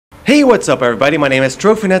Hey, what's up everybody, my name is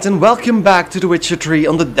Trophynet and welcome back to The Witcher 3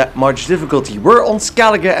 on the That Much difficulty. We're on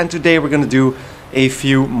Skellige and today we're gonna do a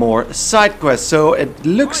few more side quests. So it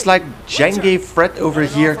looks like Jenge Fred over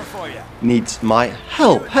here needs my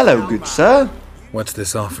help. Hello, good sir. What's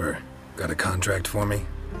this offer? Got a contract for me?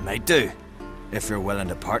 Might do, if you're willing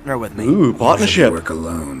to partner with me. Ooh, partnership. Work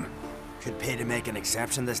alone. Could pay to make an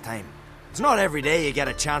exception this time. It's not every day you get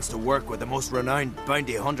a chance to work with the most renowned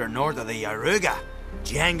bounty hunter north of the Yaruga,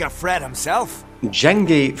 Jenge Fred himself.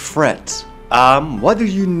 Jenge Fred. What do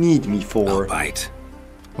you need me for? I'll bite.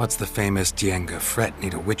 What's the famous Jenge Fred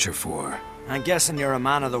need a witcher for? I'm guessing you're a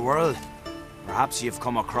man of the world. Perhaps you've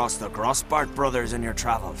come across the Grossbart brothers in your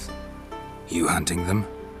travels. You hunting them?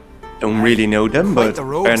 Don't really know them, but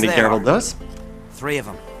apparently Geralt does. 3 of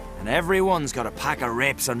them, and everyone's got a pack of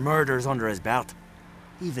rapes and murders under his belt.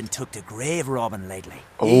 Even took to grave robbing lately.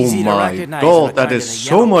 Oh my god, that is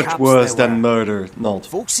so much worse than murder, not.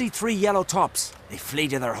 Folks see 3 yellow tops, they flee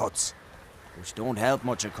to their huts. Which don't help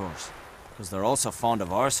much, of course, because they're also fond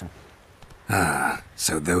of arson. Ah,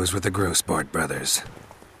 so those were the Grossbart brothers.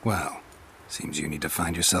 Well, seems you need to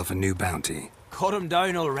find yourself a new bounty. Cut him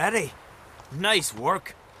down already? Nice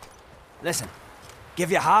work. Listen,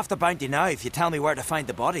 give you half the bounty now if you tell me where to find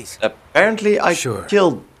the bodies. Apparently I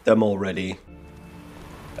killed them already.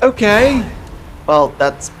 Okay, well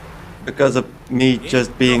that's because of me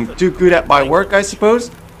just being too good at my work, I suppose.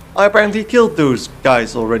 I apparently killed those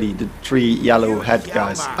guys already, the 3 yellow head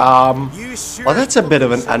guys. Well that's a bit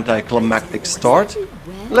of an anticlimactic start.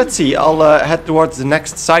 Let's see, I'll head towards the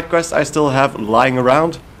next side quest I still have lying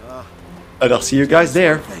around. And I'll see you guys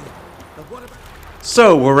there.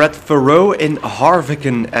 So we're at Faroe in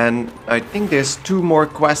Harviken and I think there's 2 more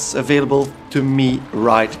quests available to me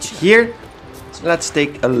right here. Let's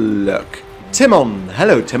take a look. Timon.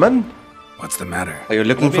 Hello, Timon. What's the matter? Are you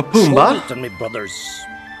looking for Pumbaa? And my brothers,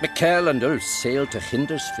 Mikael and Ulf sailed to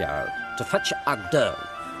Hindersfjord to fetch Agda.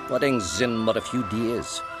 Wedding's in but a few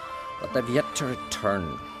days, but they've yet to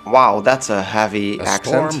return. Wow, that's a heavy accent.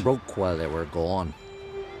 A storm broke while they were gone.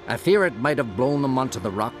 I fear it might have blown them onto the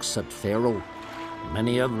rocks at Faroe.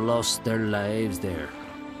 Many have lost their lives there.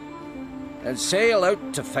 I'd sail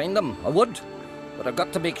out to find them, I would. But I've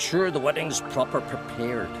got to make sure the wedding's proper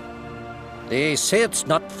prepared. They say it's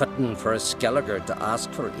not fitting for a Skellige to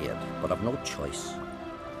ask for aid, but I've no choice.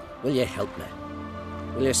 Will you help me?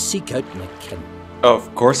 Will you seek out my kin?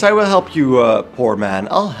 Of course I will help you, poor man.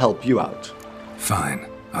 I'll help you out. Fine.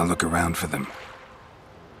 I'll look around for them.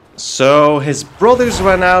 So his brothers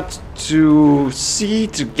went out to sea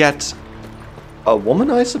to get a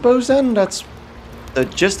woman, I suppose, then? That's the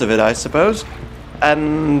gist of it, I suppose.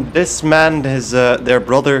 And this man, their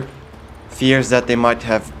brother, fears that they might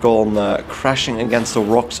have gone crashing against the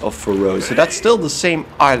rocks of Faroe. So that's still the same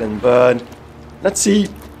island, but let's see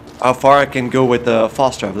how far I can go with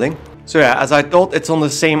fast traveling. So yeah, as I thought, it's on the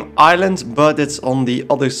same island, but it's on the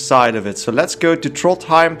other side of it. So let's go to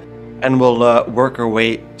Trondheim and we'll work our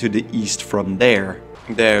way to the east from there.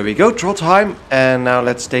 There we go, Trondheim. And now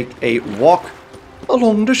let's take a walk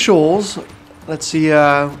along the shores. Let's see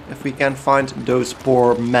if we can find those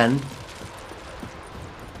poor men.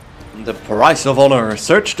 The price of honor.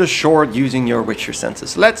 Search the shore using your Witcher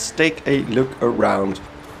senses. Let's take a look around.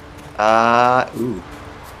 Ooh.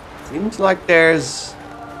 Seems like there's...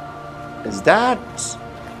 Is that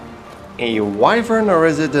a wyvern or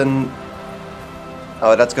is it an...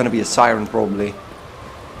 Oh, that's gonna be a siren probably.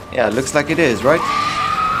 Yeah, it looks like it is, right?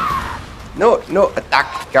 No, no,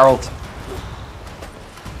 attack, Geralt.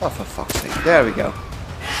 Oh, for fuck's sake. There we go.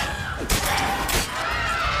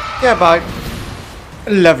 Yeah, bye.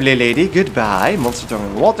 Lovely lady. Goodbye. Monster tongue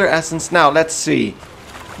and water essence. Now, let's see.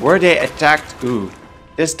 Were they attacked? Ooh.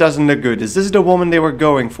 This doesn't look good. Is this the woman they were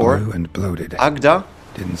going for? Blue and bloated. Agda?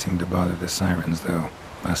 Didn't seem to bother the sirens, though.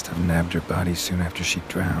 Must have nabbed her body soon after she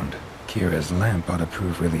drowned. Kira's lamp ought to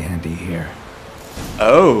prove really handy here.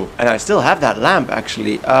 Oh, and I still have that lamp,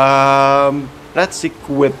 actually. Let's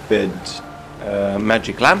equip it.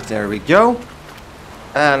 Magic lamp, there we go.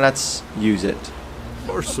 And let's use it.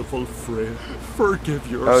 Merciful Freya, forgive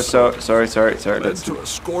your sorry. Let's to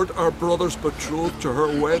escort our brother's betrothed to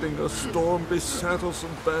her wedding. A storm beset us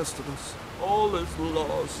and bested us. All is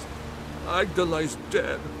lost. Agda lies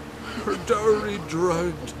dead, her dowry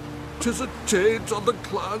drowned. 'Tis a taint on the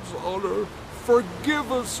clan's honor.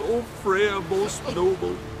 Forgive us, O Freya most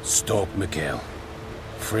noble. Stop, Mikael.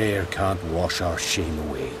 Freyr can't wash our shame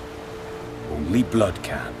away. Only blood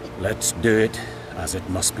can. Let's do it as it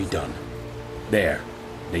must be done. There,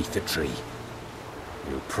 neath the tree.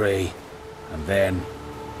 We'll pray, and then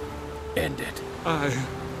end it. Aye,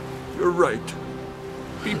 you're right.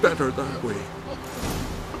 Be better that way.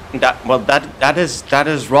 That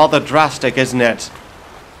is rather drastic, isn't it?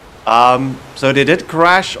 So they did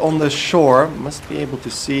crash on the shore. Must be able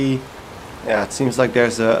to see. Yeah, it seems like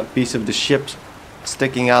there's a piece of the ship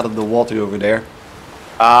sticking out of the water over there.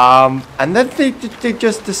 And then they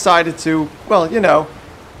just decided to, well, you know,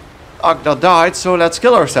 Agda died, so let's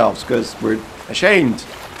kill ourselves because we're ashamed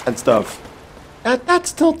and stuff.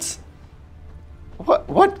 That's not.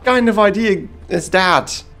 What kind of idea is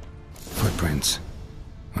that? Footprints.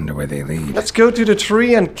 Wonder where they lead. Let's go to the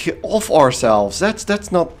tree and kill off ourselves.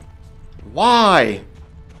 That's not. Why?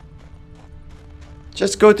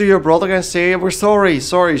 Just go to your brother and say, we're sorry,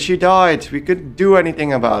 she died. We couldn't do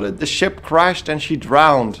anything about it. The ship crashed and she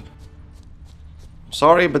drowned.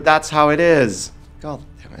 Sorry, but that's how it is. God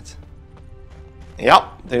damn it. Yep,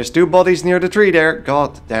 there's 2 bodies near the tree there.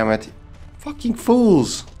 God damn it. Fucking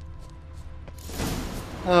fools.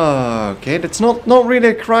 Okay, that's not really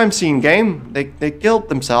a crime scene game. They killed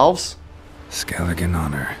themselves. Skelligan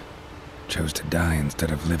honor. Chose to die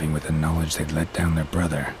instead of living with the knowledge they'd let down their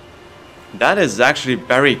brother. That is actually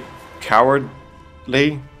very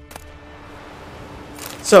cowardly.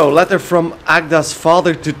 So, letter from Agda's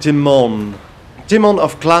father to Timon. Timon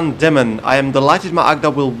of Clan Dimon, I am delighted my Agda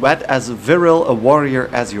will wed as virile a warrior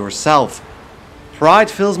as yourself. Pride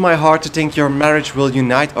fills my heart to think your marriage will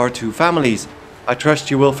unite our 2 families. I trust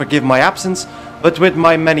you will forgive my absence, but with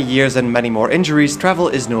my many years and many more injuries, travel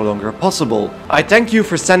is no longer possible. I thank you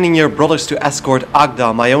for sending your brothers to escort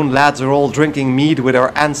Agda. My own lads are all drinking mead with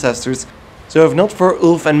our ancestors, so if not for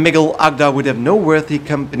Ulf and Miguel, Agda would have no worthy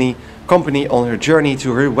company on her journey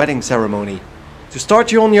to her wedding ceremony. To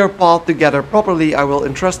start you on your path together properly, I will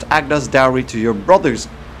entrust Agda's dowry to your brothers.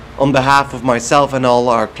 On behalf of myself and all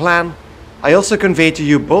our clan, I also convey to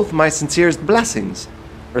you both my sincerest blessings.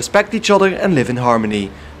 Respect each other and live in harmony.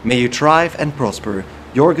 May you thrive and prosper.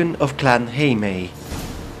 Jorgen of Clan Heimei.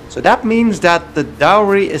 So that means that the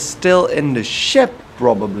dowry is still in the ship,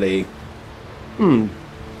 probably.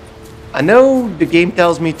 I know the game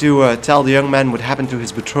tells me to tell the young man what happened to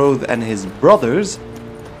his betrothed and his brothers,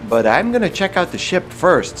 but I'm gonna check out the ship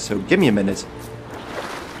first, so give me a minute.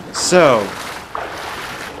 So,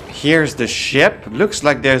 here's the ship. Looks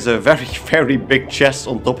like there's a very big chest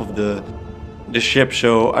on top of the ship,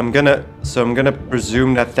 so I'm gonna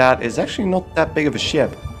presume that is actually not that big of a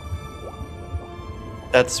ship.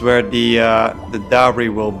 That's where the dowry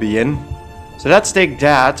will be in. So let's take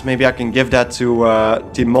that. Maybe I can give that to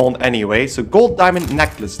Timon anyway. So gold diamond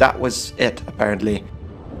necklace, that was it apparently.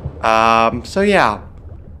 So yeah,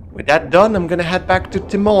 with that done, I'm gonna head back to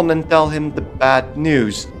Timon and tell him the bad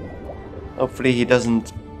news. Hopefully he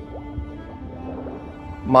doesn't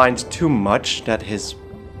mind too much that his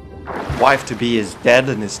wife-to-be is dead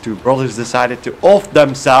and his 2 brothers decided to off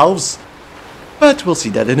themselves. But we'll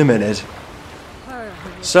see that in a minute.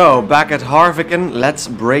 So, back at Harviken, let's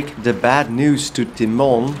break the bad news to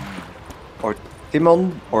Timon. Or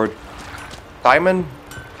Timon, or Timon?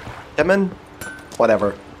 Timon?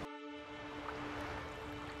 Whatever.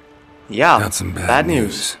 Yeah, got some bad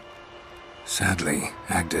news. Sadly,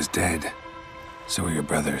 Agda's dead. So are your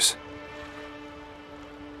brothers.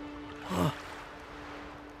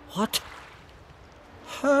 What?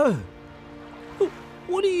 How?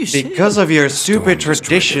 What are you saying? Because of your Storm stupid destroyed their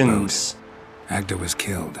traditions. boat. Agda was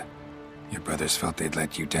killed. Your brothers felt they'd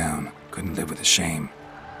let you down, couldn't live with the shame.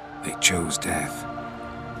 They chose death.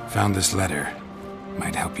 Found this letter.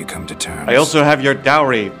 Might help you come to terms. I also have your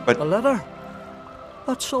dowry, but A letter?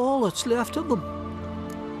 That's all that's left of them.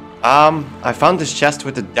 I found this chest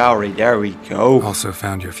with the dowry. There we go. Also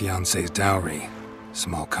found your fiancé's dowry.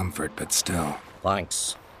 Small comfort, but still.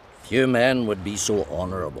 Thanks. Few men would be so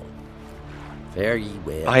honorable. Fare ye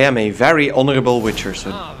well. I am a very honorable witcher,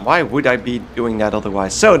 so why would I be doing that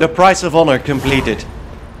otherwise? So, the price of honor completed.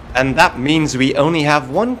 And that means we only have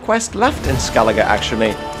 1 quest left in Skellige,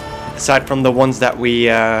 actually. Aside from the ones that we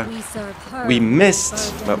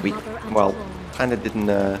missed, but we, well, kind of didn't,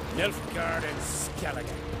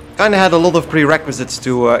 kind of had a lot of prerequisites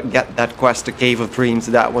to get that quest, the Cave of Dreams.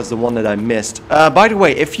 That was the one that I missed. By the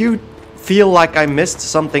way, if you feel like I missed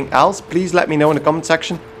something else, please let me know in the comment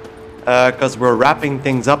section. Because we're wrapping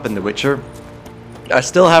things up in The Witcher. I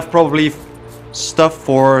still have probably stuff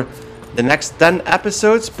for the next 10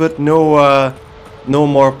 episodes, but no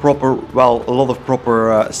more proper, well, a lot of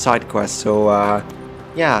proper side quests. So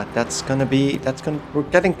yeah, we're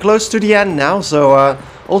getting close to the end now. So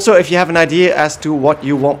also, if you have an idea as to what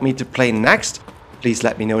you want me to play next, please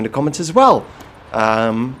let me know in the comments as well.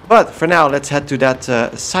 But for now, let's head to that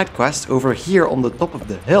side quest over here on the top of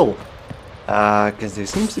the hill. Because there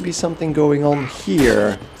seems to be something going on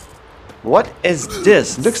here. What is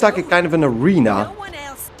this? Looks like a kind of an arena. No one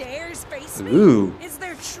else dare bless me. Ooh. Is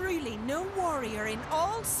there truly no warrior in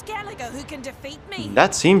all Skellige who can defeat me?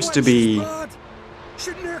 That seems to be... Bad.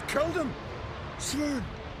 Shouldn't have killed him. Sloan,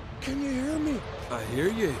 can you hear me? I hear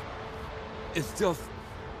you. It's just...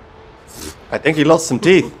 I think he lost some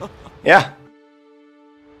teeth. Yeah.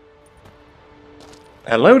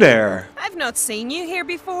 Hello there. I've not seen you here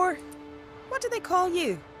before. What do they call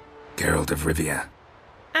you? Geralt of Rivia.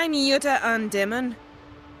 I'm Jutta Undimmen.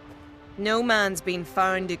 No man's been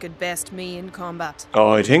found who could best me in combat.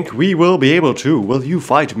 I think we will be able to. Will you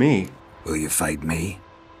fight me? Will you fight me?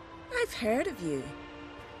 I've heard of you.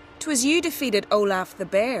 'Twas you defeated Olaf the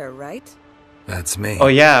Bear, right? That's me. Oh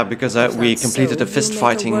yeah, because If we that's completed so, the fist you'll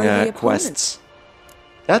make a fighting worthy opponent. quests.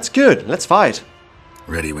 That's good. Let's fight.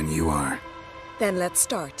 Ready when you are. Then let's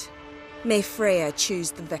start. May Freya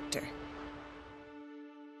choose the victor.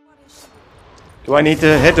 Do I need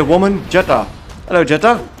to hit a woman? Jetta. Hello,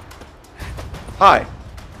 Jetta. Hi.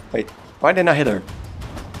 Wait, why didn't I hit her?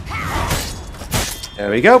 There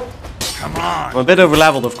we go. Come on! I'm a bit over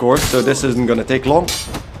leveled, of course, so this isn't gonna take long.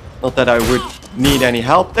 Not that I would need any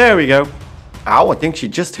help. There we go. Ow, I think she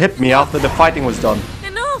just hit me after the fighting was done.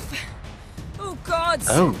 Enough! Oh gods!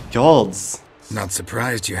 Oh, gods. Not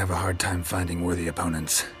surprised you have a hard time finding worthy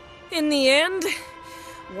opponents. In the end,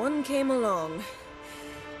 one came along.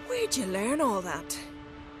 Where'd you learn all that?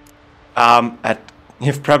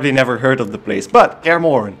 You've probably never heard of the place, but Kaer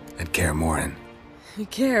Morhen. At Kaer Morhen.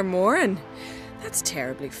 Kaer Morhen? That's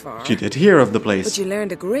terribly far. She did hear of the But place. you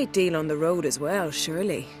learned a great deal on the road as well,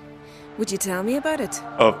 surely. Would you tell me about it?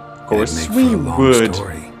 Of course It'd make we for a long would.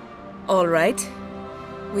 story. All right.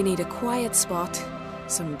 We need a quiet spot,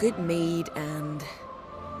 some good mead, and...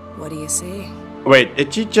 What do you say? Wait,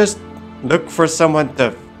 did you just look for someone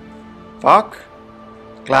to fuck?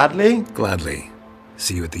 Gladly? Gladly.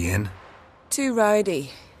 See you at the inn? Too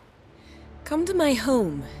rowdy. Come to my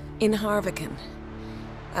home in Harviken.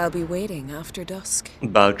 I'll be waiting after dusk.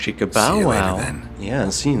 Bow chicka bow See you later, wow. then. Yeah,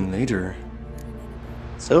 see you later.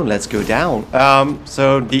 So let's go down.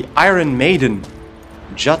 So the Iron Maiden,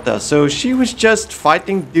 Jutta. So she was just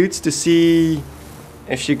fighting dudes to see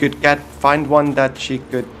if she could find one that she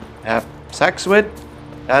could have sex with.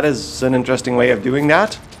 That is an interesting way of doing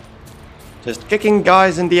that. Just kicking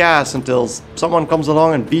guys in the ass until someone comes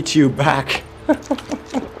along and beats you back.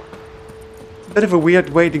 Bit of a weird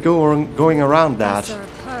way to go going around that.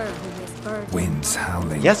 Wind's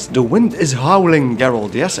howling. Yes, the wind is howling,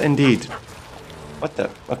 Geralt. Yes, indeed. What the?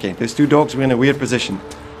 Okay, those two dogs were in a weird position.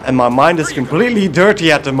 And my mind is completely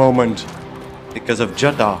dirty at the moment. Because of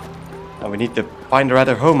Jutta. And we need to find her at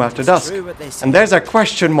her home after dusk. true what they say. And there's a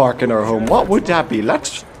question mark in her home. What would that be?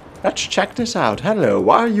 Let's check this out. Hello,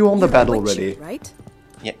 why are you on the bed already? Right?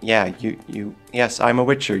 Yeah, yes, I'm a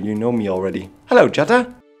witcher. You know me already. Hello,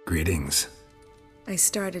 Jetta. Greetings. I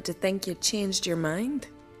started to think you'd changed your mind.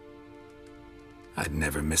 I'd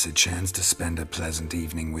never miss a chance to spend a pleasant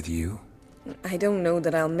evening with you. I don't know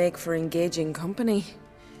that I'll make for engaging company.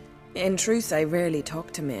 In truth, I rarely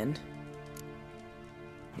talk to men.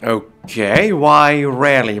 Okay, why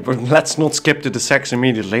rarely? But let's not skip to the sex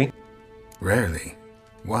immediately. Rarely.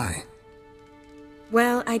 Why?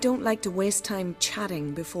 Well, I don't like to waste time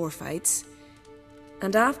chatting before fights.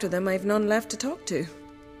 And after them, I've none left to talk to.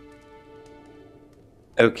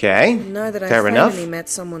 Okay, Now that I've fair enough. finally met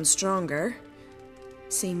someone stronger,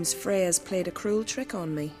 seems Freya's played a cruel trick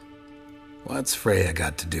on me. What's Freya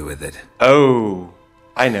got to do with it? Oh,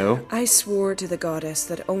 I know. I swore to the goddess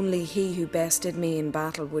that only he who bested me in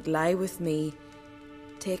battle would lie with me,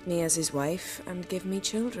 take me as his wife, and give me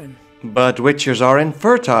children. But witchers are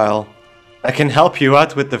infertile. I can help you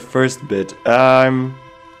out with the first bit. I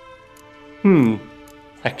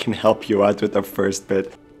can help you out with the first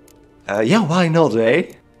bit. Yeah, why not,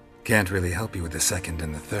 eh? Can't really help you with the second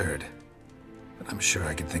and the third. But I'm sure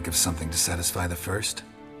I could think of something to satisfy the first.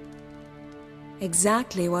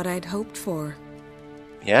 Exactly what I'd hoped for.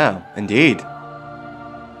 Yeah, indeed.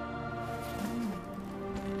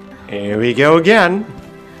 Here we go again.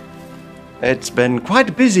 It's been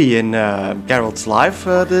quite busy in Geralt's life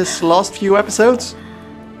this last few episodes.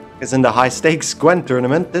 Because in the high-stakes Gwent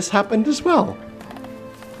tournament, this happened as well.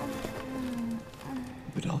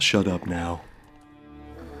 But I'll shut up now.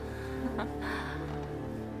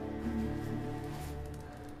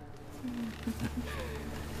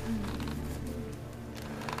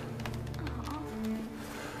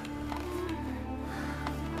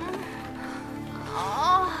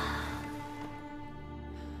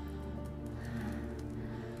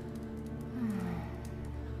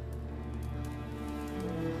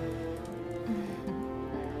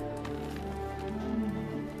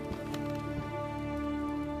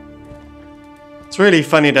 It's really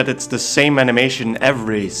funny that it's the same animation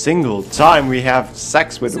every single time we have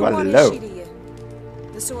sex with So well, what hello. is she to you?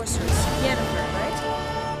 The sorceress, Yennefer,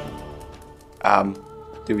 right?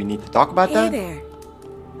 Do we need to talk about Hey that? there.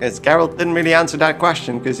 Because Geralt didn't really answer that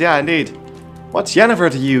question, because yeah, indeed. What's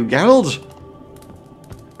Yennefer to you, Geralt?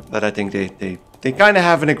 But I think they kind of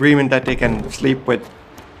have an agreement that they can sleep with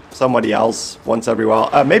somebody else once every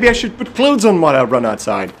while. Maybe I should put clothes on while I run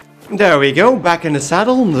outside. There we go, back in the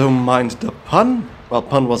saddle, don't mind the pun. Well,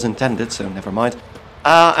 pun was intended, so never mind.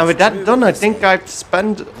 And with that done, I think I've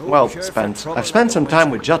spent some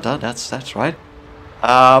time with Jutta, that's right.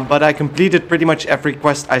 But I completed pretty much every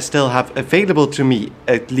quest I still have available to me,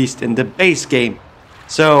 at least in the base game.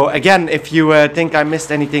 So again, if you think I missed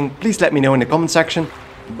anything, please let me know in the comment section.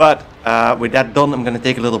 But with that done, I'm gonna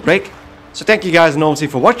take a little break. So thank you guys enormously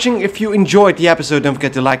for watching. If you enjoyed the episode, don't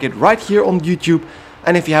forget to like it right here on YouTube.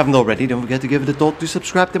 And if you haven't already, don't forget to give it a thought to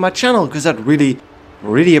subscribe to my channel, because I'd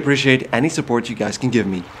really appreciate any support you guys can give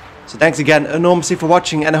me. So thanks again enormously for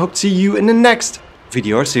watching, and I hope to see you in the next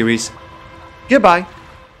video or series. Goodbye!